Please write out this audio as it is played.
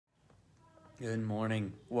Good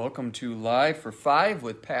morning. Welcome to Live for Five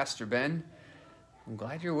with Pastor Ben. I'm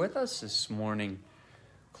glad you're with us this morning.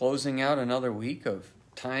 Closing out another week of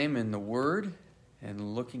time in the Word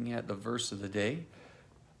and looking at the verse of the day.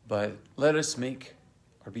 But let us make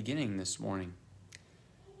our beginning this morning.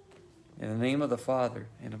 In the name of the Father,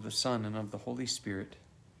 and of the Son, and of the Holy Spirit.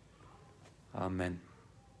 Amen.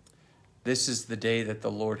 This is the day that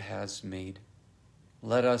the Lord has made.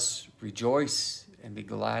 Let us rejoice and be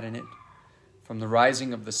glad in it. From the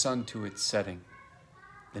rising of the sun to its setting,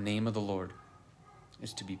 the name of the Lord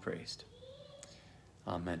is to be praised.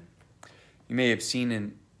 Amen. You may have seen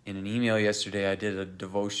in an email yesterday, I did a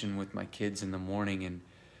devotion with my kids in the morning, and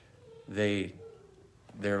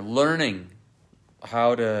they're learning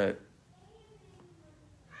how to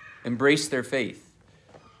embrace their faith.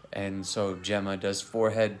 And so Gemma does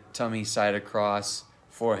forehead, tummy, side across,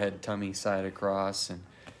 forehead, tummy, side across, and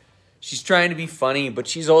she's trying to be funny, but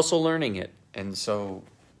she's also learning it. And so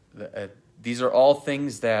these are all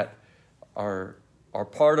things that are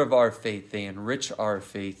part of our faith. They enrich our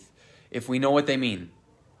faith if we know what they mean.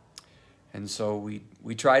 And so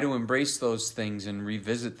we try to embrace those things and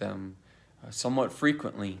revisit them somewhat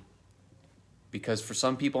frequently, because for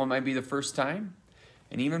some people it might be the first time.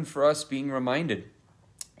 And even for us being reminded,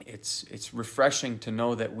 it's refreshing to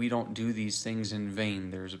know that we don't do these things in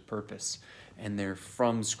vain. There's a purpose, and they're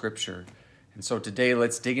from Scripture. And so today,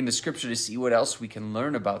 let's dig into Scripture to see what else we can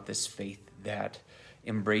learn about this faith that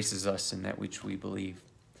embraces us and that which we believe.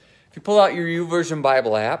 If you pull out your YouVersion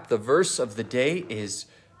Bible app, the verse of the day is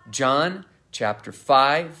John chapter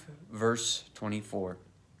 5, verse 24.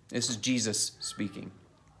 This is Jesus speaking.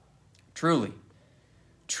 Truly,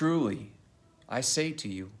 truly, I say to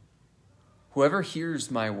you, whoever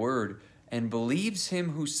hears my word and believes him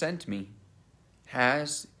who sent me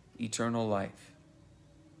has eternal life.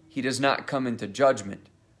 He does not come into judgment,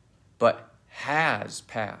 but has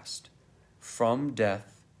passed from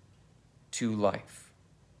death to life.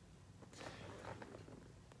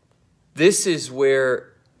 This is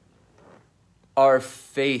where our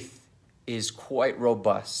faith is quite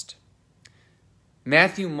robust.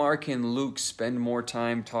 Matthew, Mark, and Luke spend more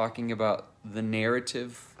time talking about the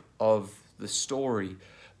narrative of the story,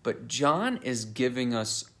 but John is giving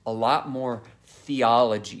us a lot more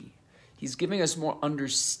theology. He's giving us more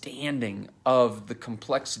understanding of the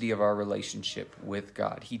complexity of our relationship with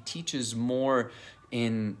God. He teaches more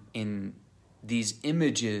in these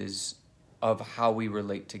images of how we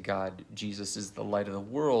relate to God. Jesus is the light of the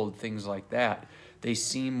world, things like that. They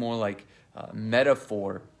seem more like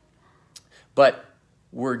metaphor, but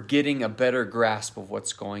we're getting a better grasp of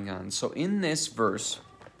what's going on. So in this verse,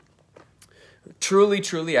 truly,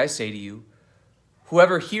 truly, I say to you,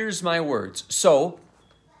 whoever hears my words. So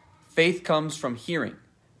faith comes from hearing.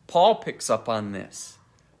 Paul picks up on this.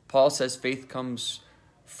 Paul says faith comes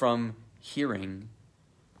from hearing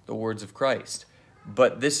the words of Christ.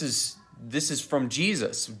 But this is from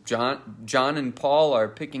Jesus. John and Paul are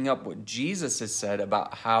picking up what Jesus has said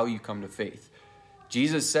about how you come to faith.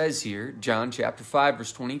 Jesus says here, John chapter 5,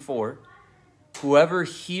 verse 24, whoever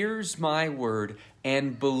hears my word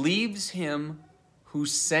and believes him who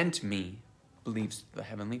sent me, believes the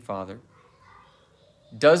Heavenly Father,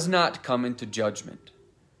 does not come into judgment,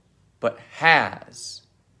 but has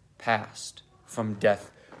passed from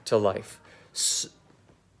death to life.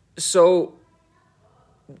 So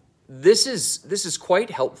this is quite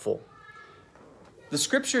helpful. The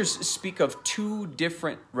Scriptures speak of two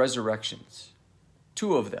different resurrections,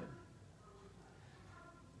 two of them.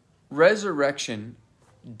 Resurrection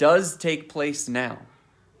does take place now.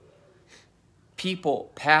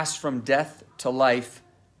 People pass from death to life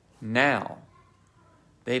now.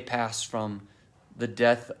 They pass from the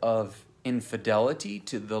death of infidelity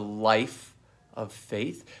to the life of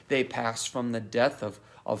faith. They pass from the death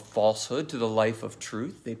of falsehood to the life of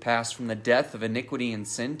truth. They pass from the death of iniquity and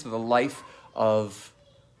sin to the life of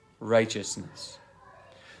righteousness.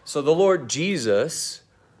 So the Lord Jesus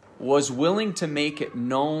was willing to make it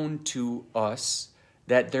known to us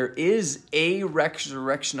that there is a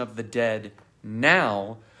resurrection of the dead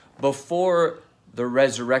now before the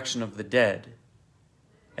resurrection of the dead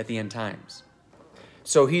at the end times.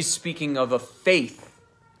 So he's speaking of a faith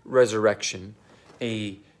resurrection,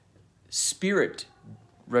 a spirit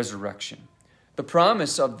resurrection. The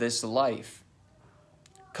promise of this life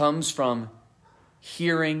comes from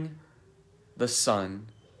hearing the Son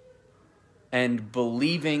and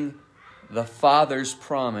believing the Father's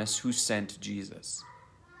promise who sent Jesus.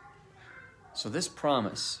 So this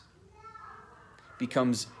promise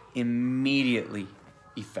becomes immediately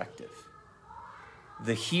effective.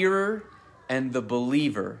 The hearer and the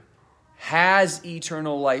believer has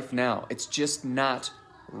eternal life now. It's just not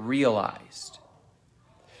realized.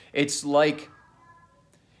 It's like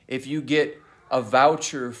if you get a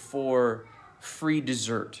voucher for free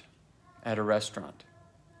dessert at a restaurant.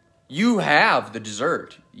 You have the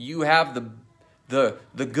dessert. You have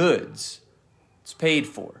the goods. It's paid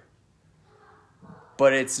for.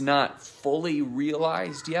 But it's not fully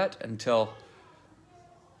realized yet until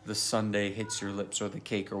the sundae hits your lips, or the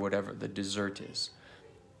cake, or whatever the dessert is.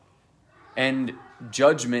 And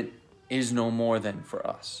judgment is no more than for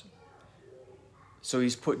us. So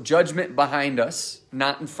he's put judgment behind us,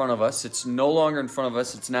 not in front of us. It's no longer in front of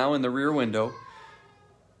us. It's now in the rear window.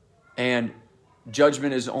 And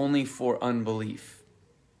judgment is only for unbelief,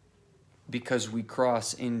 because we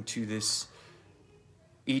cross into this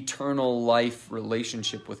eternal life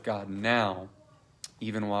relationship with God now,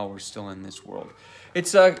 even while we're still in this world.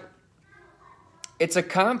 It's a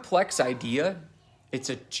complex idea. It's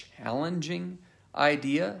a challenging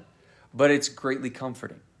idea, but it's greatly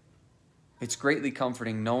comforting. It's greatly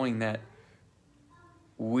comforting knowing that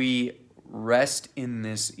we rest in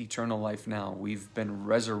this eternal life now. We've been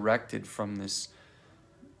resurrected from this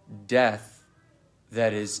death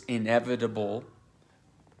that is inevitable.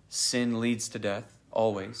 Sin leads to death,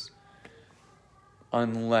 always,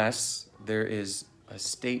 unless there is a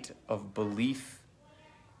state of belief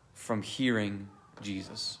from hearing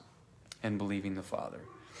Jesus and believing the Father.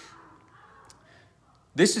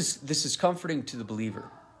 This is comforting to the believer.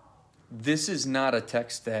 This is not a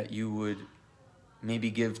text that you would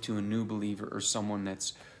maybe give to a new believer or someone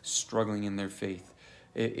that's struggling in their faith.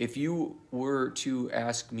 If you were to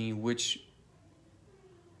ask me which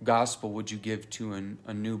gospel would you give to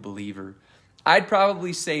a new believer, I'd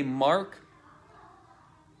probably say Mark,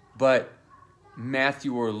 but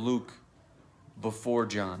Matthew or Luke before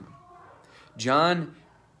John. John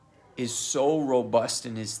is so robust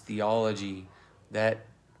in his theology that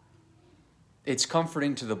it's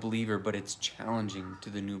comforting to the believer, but it's challenging to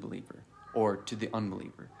the new believer or to the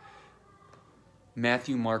unbeliever.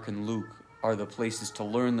 Matthew, Mark, and Luke are the places to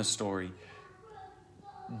learn the story.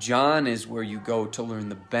 John is where you go to learn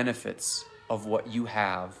the benefits of what you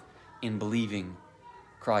have in believing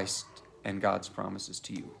Christ and God's promises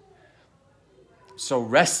to you. So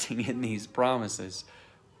resting in these promises,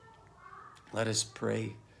 let us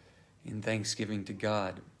pray in thanksgiving to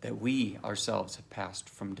God that we ourselves have passed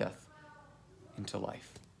from death into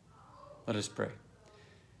life. Let us pray.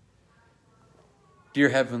 Dear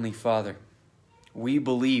Heavenly Father, we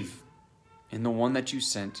believe in the one that you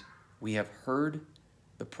sent. We have heard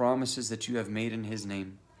the promises that you have made in his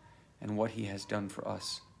name and what he has done for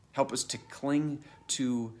us. Help us to cling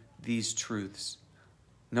to these truths,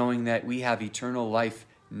 knowing that we have eternal life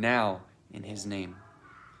now in his name.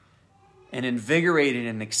 And invigorated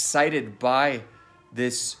and excited by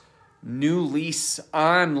this new lease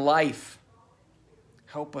on life,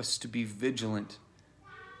 help us to be vigilant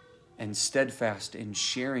and steadfast in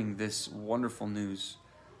sharing this wonderful news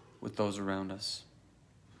with those around us.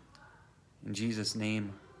 In Jesus'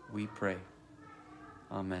 name we pray.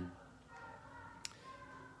 Amen.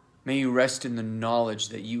 May you rest in the knowledge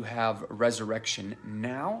that you have resurrection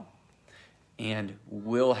now and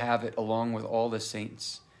will have it along with all the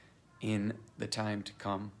saints in the time to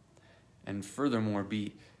come. And furthermore,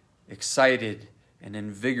 be excited and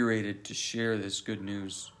invigorated to share this good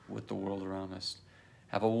news with the world around us.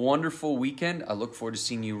 Have a wonderful weekend. I look forward to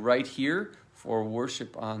seeing you right here for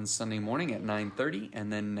worship on Sunday morning at 9:30.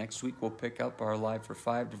 And then next week we'll pick up our Live for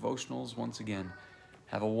 5 devotionals once again.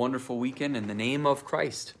 Have a wonderful weekend in the name of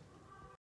Christ.